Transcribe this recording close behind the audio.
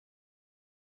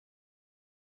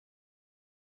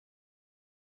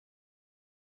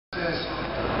is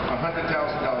 $100,000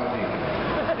 deal.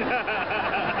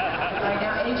 Right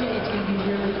now, AJ, it's going to be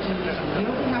really easy. You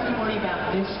don't have to worry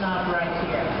about this knob right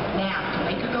here. Now, to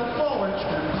make it go forward, you're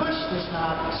going to push this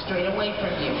knob straight away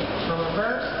from you. For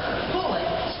reverse, pull it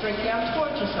straight down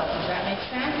towards yourself. Does that make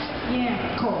sense?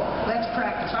 Yeah. Cool. Let's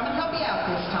practice. I'm going to help you out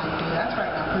this time, dude. That's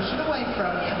right. Now, push it away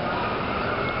from you.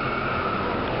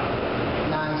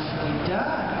 Nicely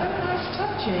done. Very nice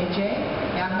touch,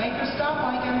 AJ. Now, to make her stop,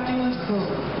 all you got to do is move.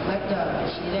 Let go.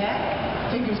 See that?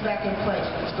 Fingers back in place.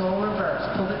 Let's go reverse.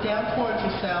 Pull it down towards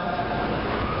yourself.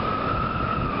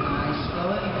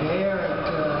 Nicely. Very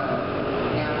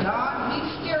good. Now, Don, he's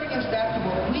steering us back to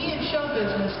what we in show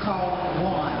business call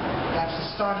one. That's the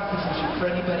starting position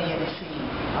for anybody in the scene.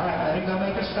 All right, let her go.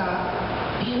 Make her stop.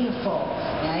 Beautiful.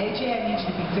 Now, AJ, I need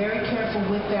you to be very careful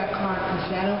with that card, because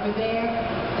that over there,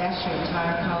 that's your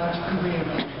entire college career,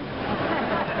 man.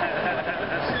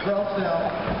 Go, Phil.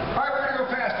 All right, we're going to go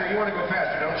faster. You want to go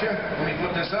faster, don't you? Let me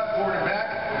flip this up, forward and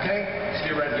back. Okay?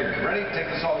 Stay right here. Ready?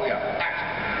 Take this all the way up. Action.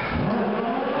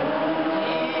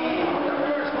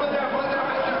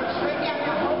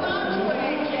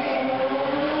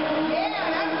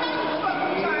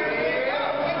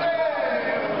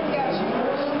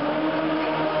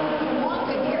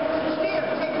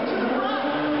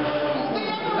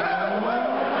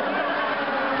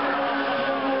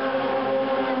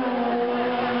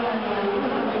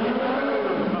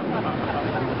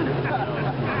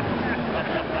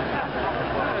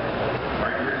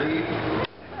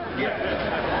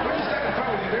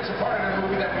 There's a part of the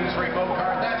movie that means rainbow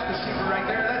card. That's the secret right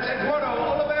there. That's Eduardo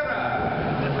Oliveira.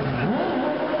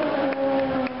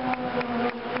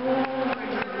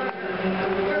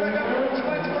 There they go.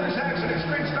 Tonight's bonus action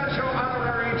Extreme Stunt Show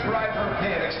honorary driver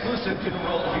pin, exclusive to the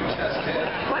role you just did.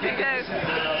 What did he do?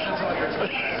 That's all yours.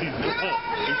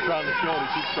 He's trying to show it.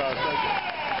 He's trying to take it.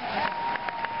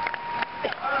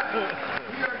 All right.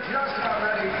 We are just about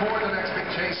ready for the next big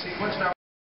chase sequence now.